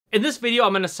In this video,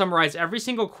 I'm going to summarize every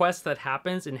single quest that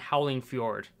happens in Howling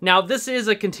Fjord. Now, this is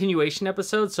a continuation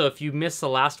episode, so if you missed the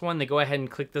last one, then go ahead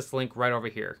and click this link right over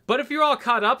here. But if you're all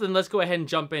caught up, then let's go ahead and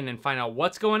jump in and find out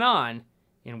what's going on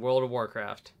in World of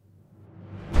Warcraft.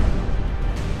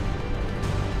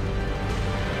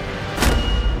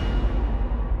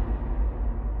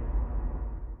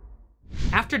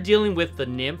 After dealing with the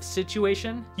nymph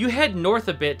situation, you head north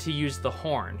a bit to use the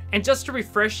horn. And just to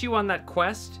refresh you on that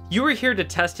quest, you were here to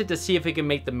test it to see if it can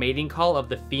make the mating call of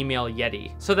the female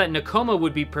Yeti, so that Nakoma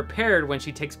would be prepared when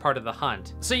she takes part of the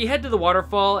hunt. So you head to the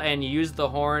waterfall and you use the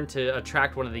horn to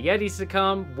attract one of the Yetis to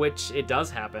come, which it does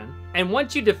happen. And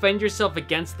once you defend yourself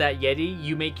against that Yeti,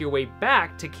 you make your way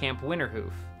back to Camp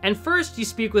Winterhoof. And first, you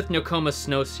speak with Nakoma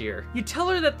Snowseer. You tell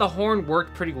her that the horn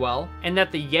worked pretty well, and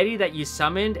that the Yeti that you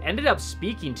summoned ended up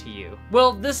speaking to you.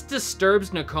 Well, this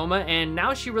disturbs Nakoma, and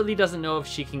now she really doesn't know if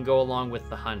she can go along with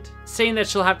the hunt, saying that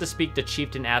she'll have to speak to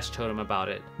Chieftain Ash Totem about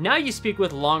it. Now you speak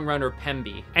with Long Runner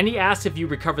Pemby, and he asks if you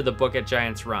recovered the book at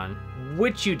Giant's Run,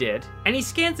 which you did. And he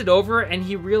scans it over and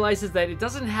he realizes that it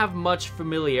doesn't have much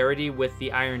familiarity with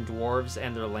the Iron Dwarves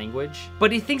and their language,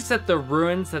 but he thinks that the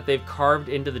runes that they've carved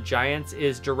into the giants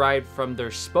is derived from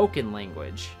their spoken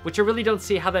language, which I really don't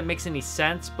see how that makes any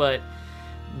sense, but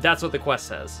that's what the quest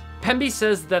says. Pemby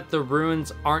says that the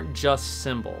runes aren't just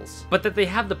symbols, but that they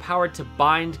have the power to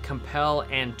bind, compel,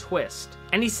 and twist.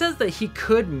 And he says that he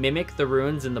could mimic the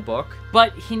runes in the book,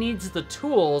 but he needs the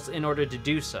tools in order to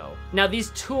do so. Now, these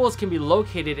tools can be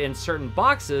located in certain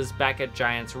boxes back at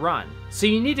Giant's Run, so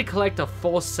you need to collect a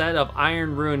full set of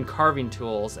iron rune carving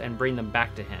tools and bring them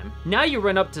back to him. Now you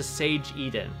run up to Sage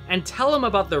Eden and tell him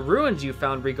about the ruins you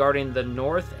found regarding the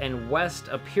north and west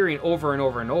appearing over and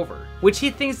over and over, which he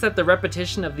thinks that the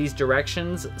repetition of these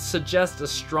directions suggests a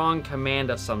strong command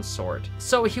of some sort.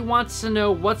 So he wants to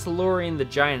know what's luring the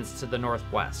giants to the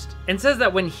northwest, and says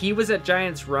that when he was at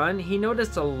Giant's Run, he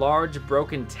noticed a large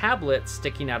broken tablet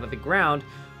sticking out of the ground,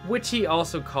 which he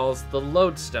also calls the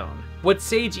Lodestone. What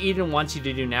Sage Eden wants you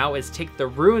to do now is take the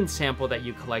rune sample that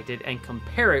you collected and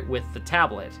compare it with the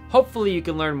tablet. Hopefully you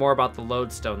can learn more about the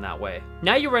Lodestone that way.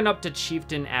 Now you run up to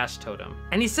Chieftain Ash Totem,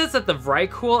 and he says that the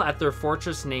Vrykul at their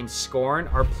fortress named Scorn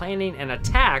are planning an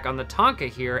attack on the Tonka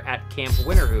here at Camp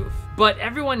Winterhoof. But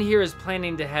everyone here is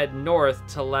planning to head north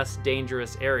to less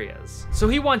dangerous areas. So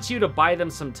he wants you to buy them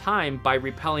some time by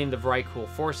repelling the Vrykul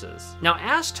forces. Now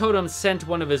Ash Totem sent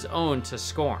one of his own to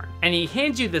Scorn, and he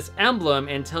hands you this emblem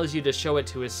and tells you to show it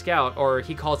to his scout, or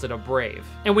he calls it a brave.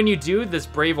 And when you do, this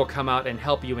brave will come out and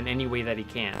help you in any way that he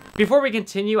can. Before we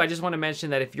continue, I just want to mention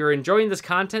that if you're enjoying this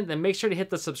content, then make sure to hit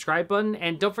the subscribe button,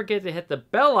 and don't forget to hit the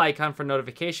bell icon for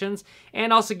notifications,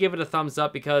 and also give it a thumbs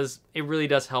up because it really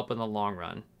does help in the long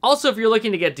run. Also, if you're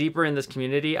looking to get deeper in this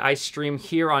community, I stream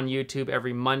here on YouTube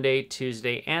every Monday,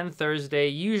 Tuesday, and Thursday,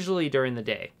 usually during the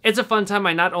day. It's a fun time.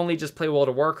 I not only just play World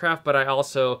of Warcraft, but I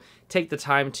also take the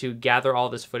time to gather all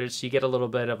this footage so you get a little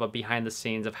bit of a behind the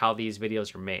scenes of how these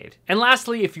videos are made. And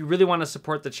lastly, if you really want to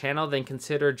support the channel, then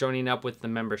consider joining up with the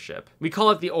membership. We call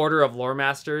it the Order of Lore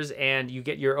Masters, and you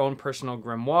get your own personal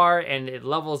grimoire, and it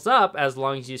levels up as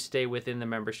long as you stay within the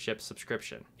membership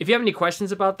subscription. If you have any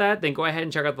questions about that, then go ahead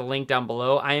and check out the link down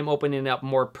below. I am opening up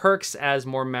more perks as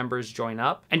more members join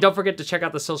up. And don't forget to check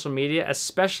out the social media,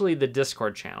 especially the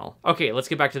Discord channel. Okay, let's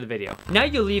get back to the video. Now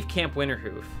you leave Camp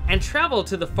Winterhoof and travel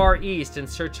to the far east in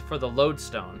search for the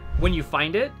Lodestone. When you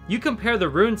find it, you compare the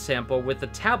rune sample with the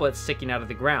tablet sticking out of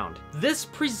the ground. This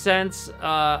presents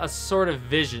a sort of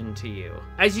vision to you,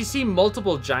 as you see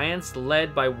multiple giants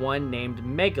led by one named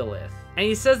Megalith. And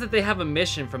he says that they have a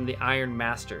mission from the Iron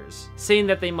Masters, saying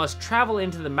that they must travel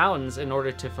into the mountains in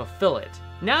order to fulfill it.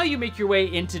 Now you make your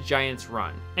way into Giant's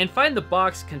Run and find the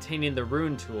box containing the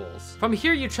rune tools. From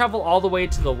here you travel all the way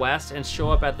to the west and show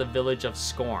up at the village of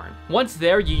Scorn. Once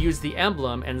there, you use the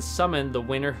emblem and summon the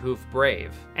Winterhoof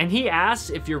Brave, and he asks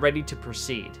if you're ready to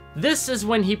proceed. This is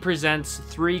when he presents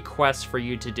 3 quests for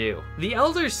you to do. The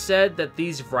elders said that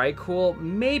these Vrykul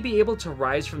may be able to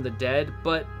rise from the dead,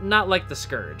 but not like the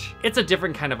Scourge. It's a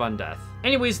different kind of undeath.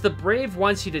 Anyways, the Brave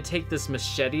wants you to take this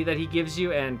machete that he gives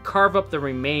you and carve up the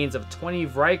remains of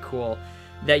 20 Vrykul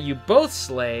that you both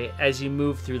slay as you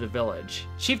move through the village.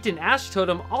 Chieftain Ash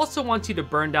Totem also wants you to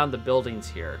burn down the buildings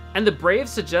here, and the Brave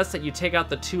suggests that you take out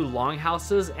the 2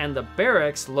 longhouses and the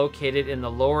barracks located in the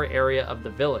lower area of the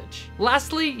village.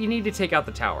 Lastly, you need to take out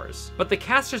the towers, but the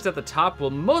casters at the top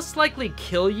will most likely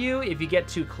kill you if you get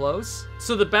too close,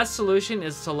 so the best solution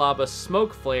is to lob a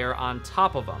smoke flare on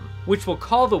top of them, which will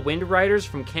call the Wind Riders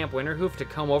from Camp Winterhoof to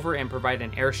come over and provide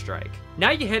an airstrike. Now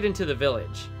you head into the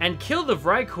village and kill the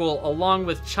Vrykul along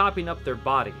with chopping up their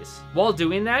bodies. While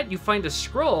doing that, you find a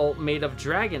scroll made of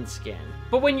dragon skin,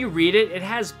 But when you read it, it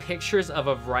has pictures of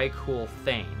a Vrykul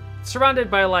Thane,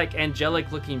 surrounded by like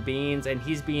angelic looking beings, and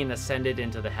he's being ascended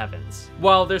into the heavens,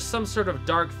 while there's some sort of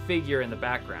dark figure in the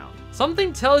background.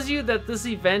 Something tells you that this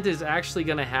event is actually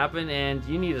gonna happen and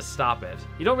you need to stop it.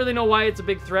 You don't really know why it's a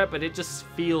big threat, but it just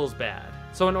feels bad.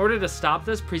 So in order to stop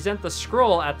this, present the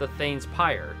scroll at the Thane's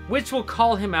pyre, which will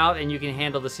call him out and you can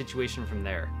handle the situation from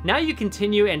there. Now you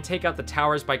continue and take out the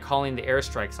towers by calling the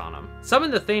airstrikes on him.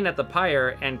 Summon the Thane at the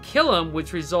pyre and kill him,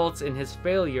 which results in his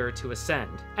failure to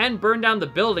ascend. And burn down the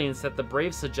buildings that the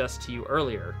Brave suggests to you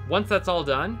earlier. Once that's all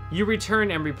done, you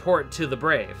return and report to the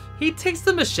Brave. He takes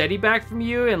the machete back from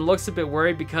you and looks a bit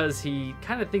worried because he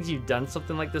kind of thinks you've done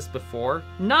something like this before.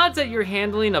 Nods at your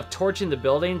handling of torching the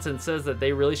buildings and says that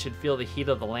they really should feel the heat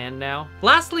of the land now.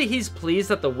 Lastly, he's pleased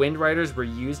that the Wind Riders were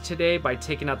used today by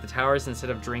taking out the towers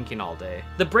instead of drinking all day.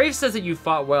 The Brave says that you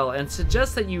fought well and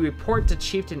suggests that you report to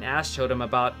Chieftain Ash Totem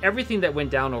about everything that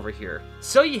went down over here.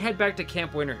 So you head back to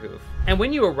Camp Winterhoof. And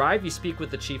when you arrive, you speak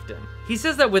with the chieftain. He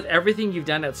says that with everything you've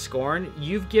done at Scorn,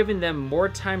 you've given them more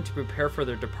time to prepare for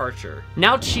their departure.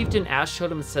 Now Chieftain Ash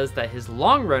Totem says that his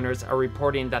long runners are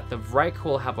reporting that the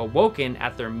Vrykul have awoken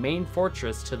at their main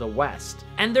fortress to the west,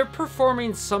 and they're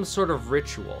performing some sort of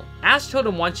ritual. Ash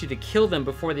Totem wants you to kill them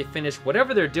before they finish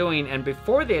whatever they're doing and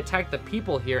before they attack the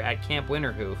people here at Camp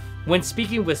Winterhoof. When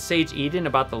speaking with Sage Eden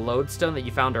about the lodestone that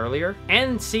you found earlier,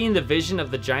 and seeing the vision of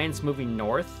the giants moving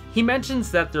north, he mentions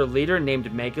that their leader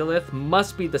named Megalith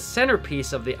must be the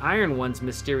centerpiece of the Iron One's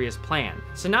mysterious plan.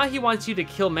 So now he wants you to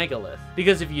kill Megalith,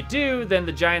 because if you do, then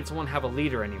the giants won't have a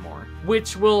leader anymore,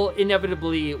 which will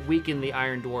inevitably weaken the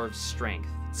Iron Dwarves' strength,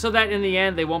 so that in the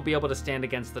end they won't be able to stand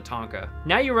against the Tonka.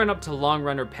 Now you run up to Long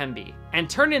Runner Pemby and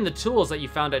turn in the tools that you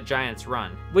found at Giant's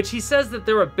Run, which he says that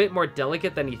they're a bit more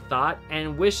delicate than he thought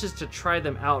and wishes to try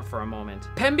them out for a moment.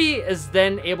 Pemby is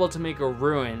then able to make a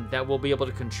rune that will be able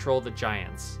to control the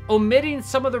giants, omitting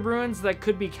some of the runes that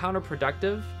could be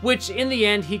counterproductive, which in the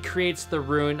end he creates the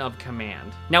Rune of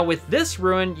Command. Now with this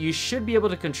rune, you should be able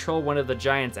to control one of the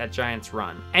giants at Giant's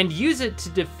Run and use it to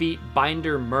defeat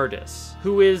Binder Murdus,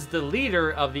 who is the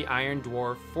leader of the Iron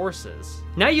Dwarf forces.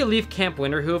 Now you leave Camp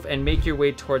Winterhoof and make your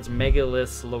way towards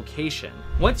Megalith's location.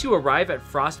 Once you arrive at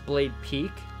Frostblade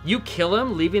Peak, you kill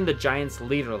him, leaving the giants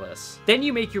leaderless. Then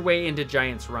you make your way into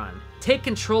Giant's Run. Take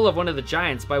control of one of the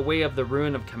giants by way of the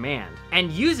Rune of Command,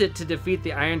 and use it to defeat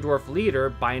the Iron Dwarf leader,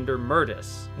 Binder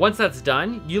Murdus. Once that's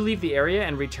done, you leave the area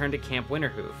and return to Camp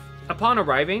Winterhoof. Upon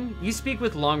arriving, you speak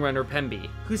with Long Runner Pemby,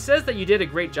 who says that you did a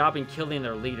great job in killing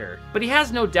their leader, but he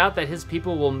has no doubt that his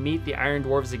people will meet the Iron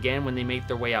Dwarves again when they make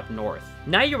their way up north.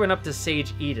 Now you run up to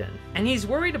Sage Eden, and he's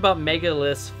worried about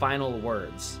Megalith's final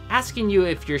words, asking you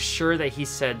if you're sure that he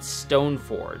said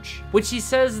Stoneforge, which he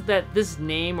says that this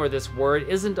name or this word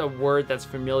isn't a word that's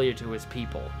familiar to his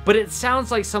people, but it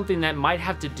sounds like something that might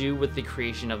have to do with the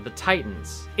creation of the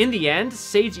Titans. In the end,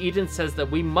 Sage Eden says that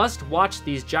we must watch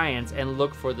these giants and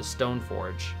look for the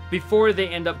Stoneforge before they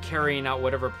end up carrying out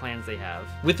whatever plans they have.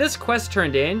 With this quest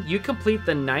turned in, you complete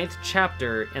the 9th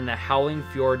chapter in the Howling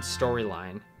Fjord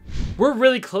storyline. We're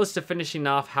really close to finishing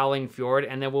off Howling Fjord,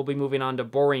 and then we'll be moving on to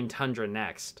Boring Tundra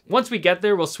next. Once we get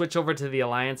there, we'll switch over to the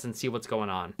Alliance and see what's going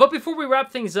on. But before we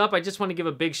wrap things up, I just want to give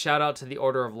a big shout out to the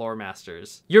Order of Lore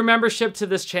Masters. Your membership to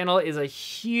this channel is a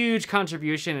huge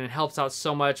contribution and helps out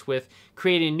so much with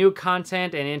creating new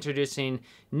content and introducing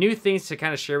new things to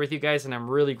kind of share with you guys, and I'm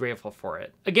really grateful for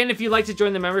it. Again, if you'd like to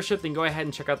join the membership, then go ahead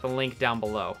and check out the link down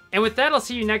below. And with that, I'll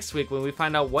see you next week when we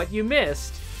find out what you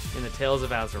missed in the Tales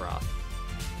of Azeroth.